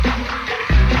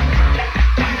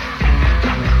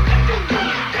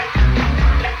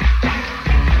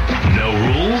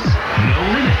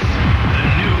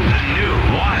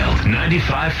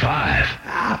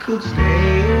could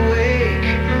stay awake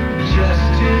just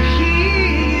to hear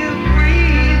you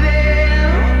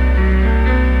breathing.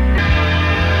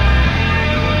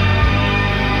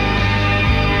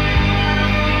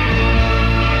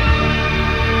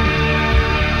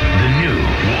 The new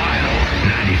Wild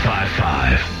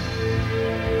 95.5.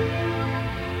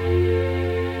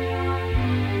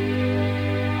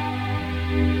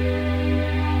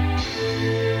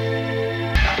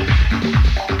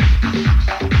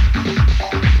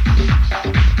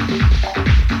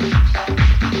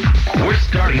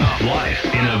 Starting off life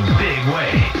in a big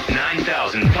way.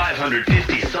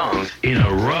 9,550 songs in a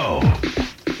row.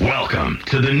 Welcome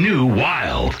to the new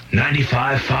Wild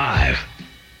 95.5.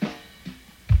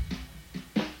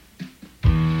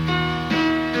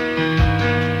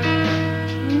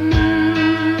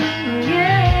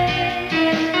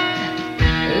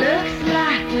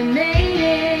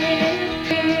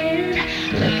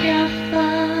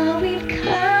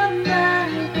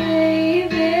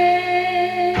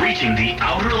 The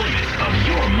outer limits of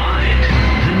your mind.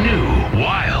 The new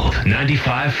Wild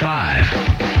 95.5.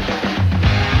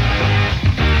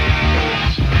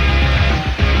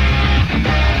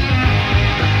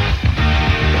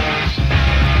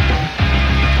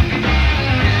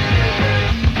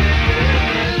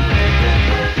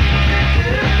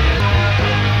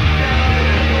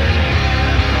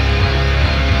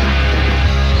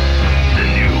 The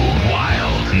new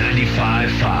Wild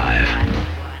 95.5.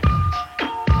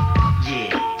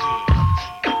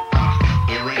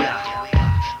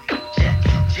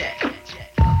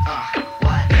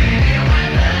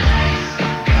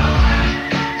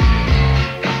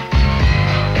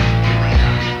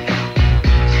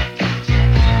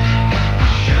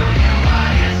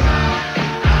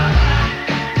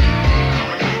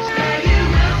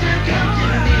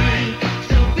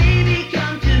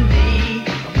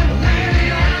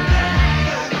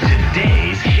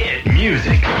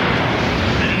 Music.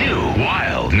 The new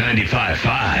Wild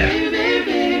 95.5.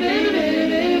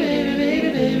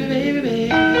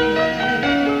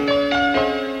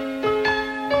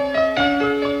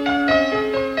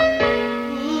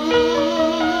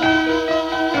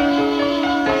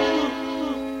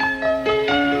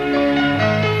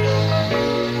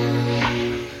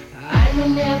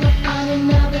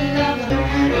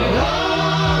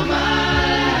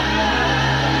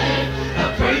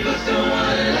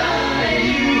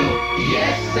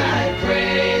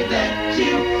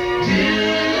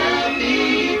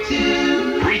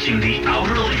 The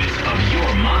outer limits of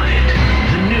your mind.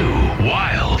 The new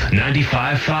Wild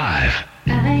 95.5.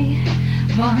 I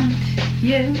want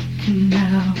you to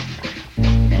know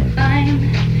that I'm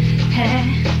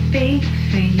happy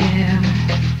for you.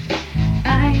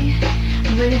 I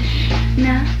wish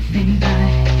nothing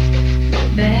but the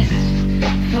best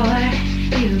for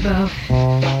you both.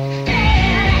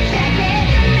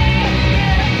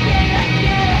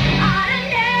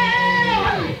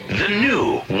 The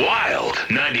new Wild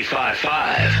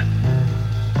 95.5.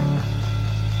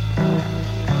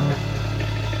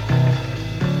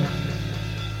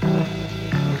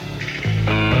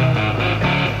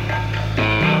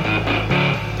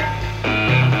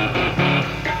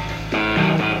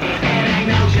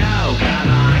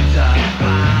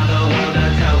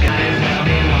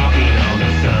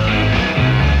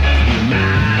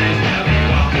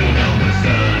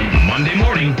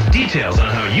 Details on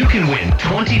how you can win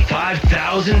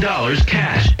 $25,000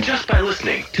 cash just by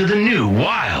listening to the new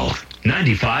Wild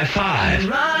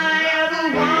 95.5.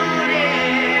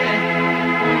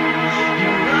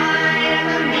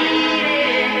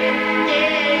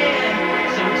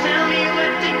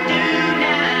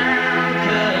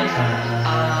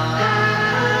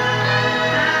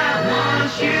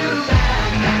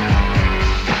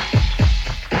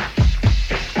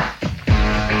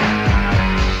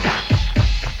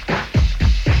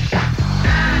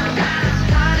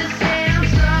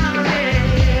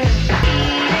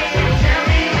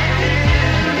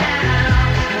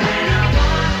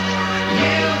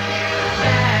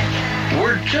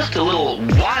 Just a little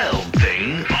wild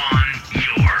thing on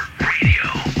your radio.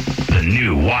 The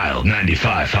new Wild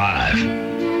 95.5.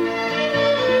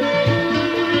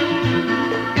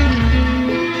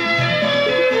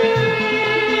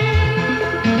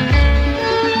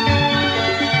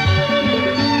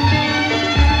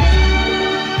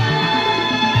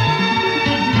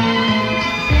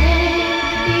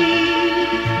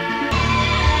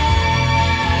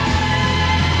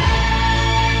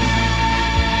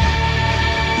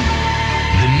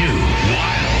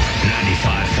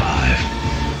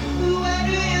 Where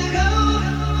do you go?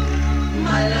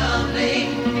 My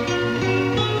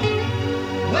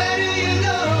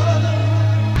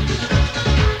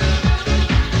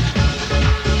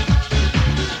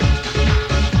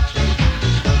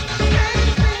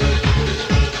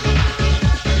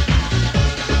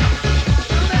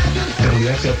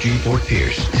XFG Fort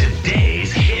Pierce.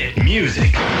 Today's hit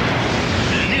music.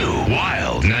 The new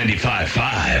Wild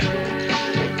 95.5.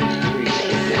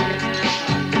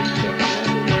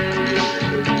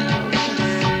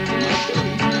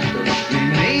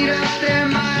 Made up their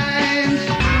minds.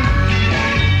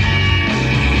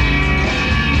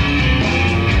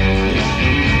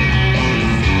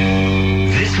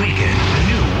 This weekend, the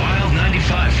new Wild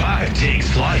 95.5 takes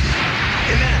flight.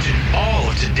 Imagine all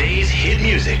of today's hit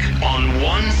music on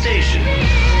one station.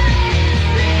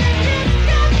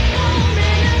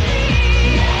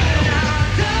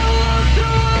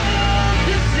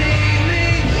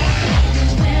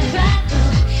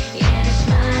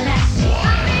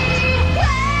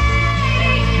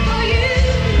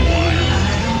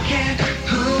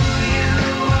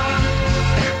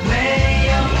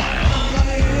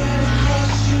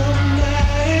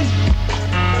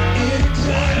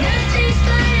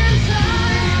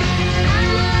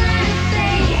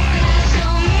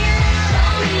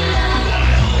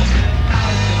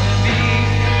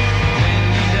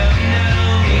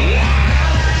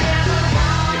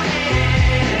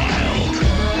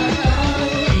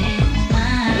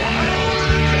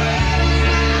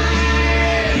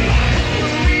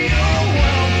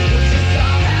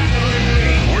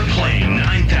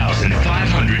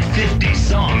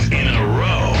 Songs in a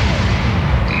row.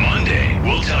 Monday,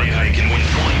 we'll tell you how you can win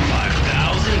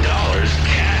 $25,000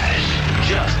 cash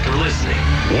just for listening.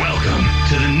 Welcome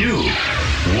to the new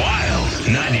Wild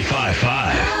 95.5.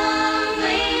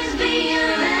 Always be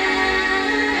around.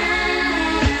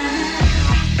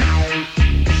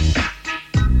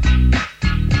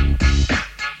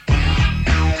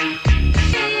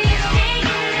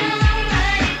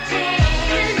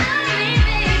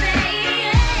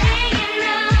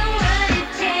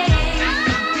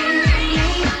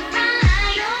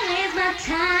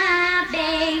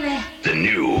 The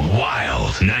new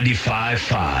Wild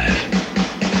 95.5.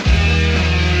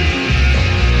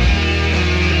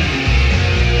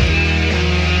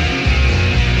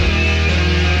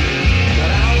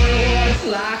 But I wonder what it's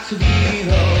like to be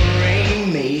the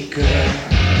rainmaker.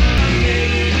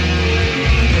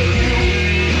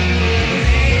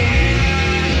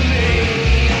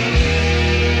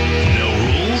 No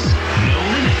rules, no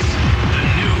limits. The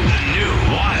new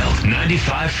Wild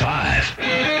 95.5.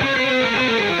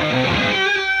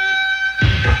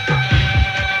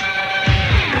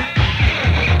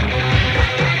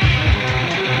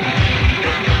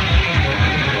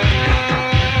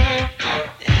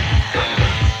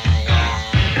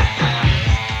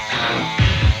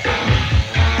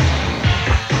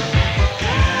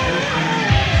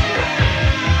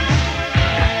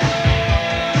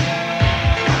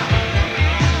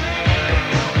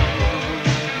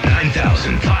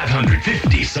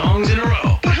 $9,550 songs in a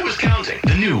row. But who's counting?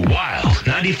 The new Wild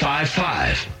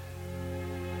 95.5.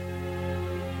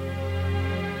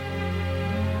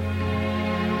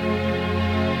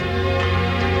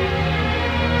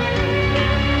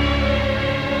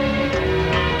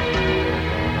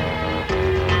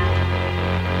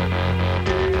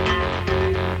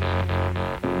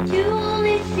 You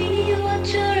only see what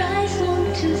your eyes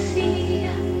want to see.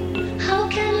 How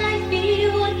can life be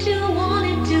what you want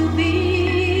it to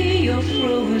be? You're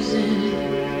frozen.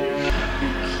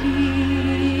 The key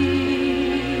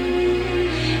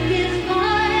if I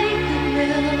could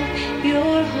melt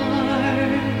your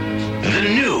heart. The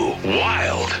new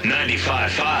Wild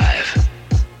 95.5.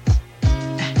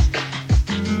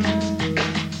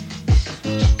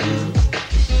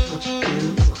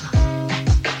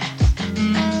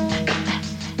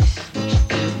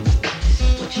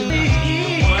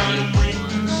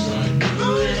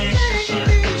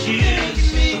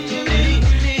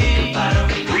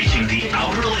 Reaching the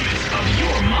outer limits of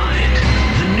your mind.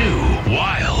 The new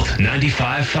Wild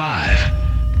 95.5.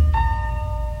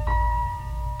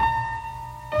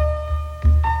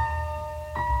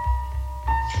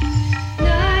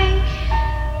 Like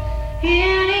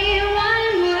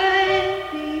anyone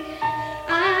worthy,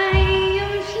 I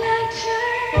am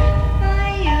flattered by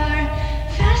your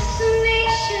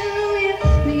fascination with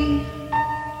me.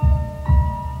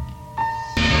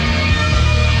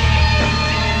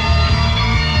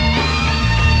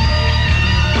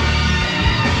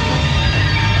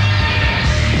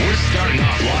 We're starting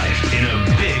off life in a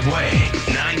big way.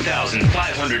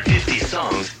 9,550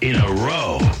 songs in a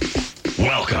row.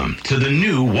 Welcome to the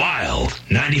new Wild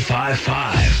 95.5.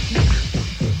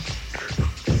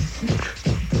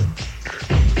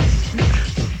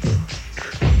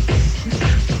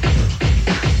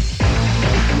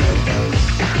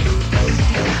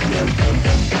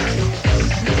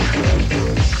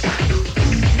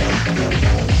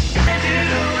 I do,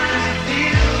 I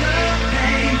feel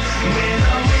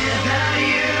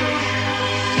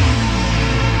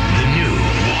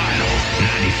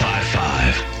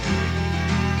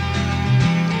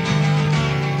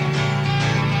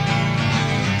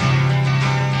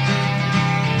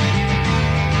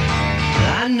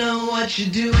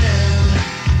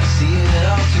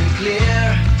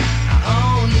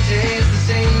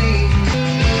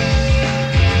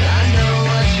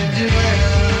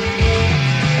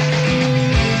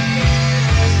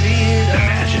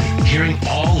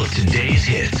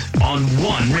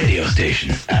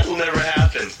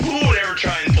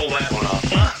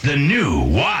The new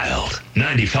Wild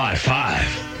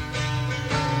 95.5.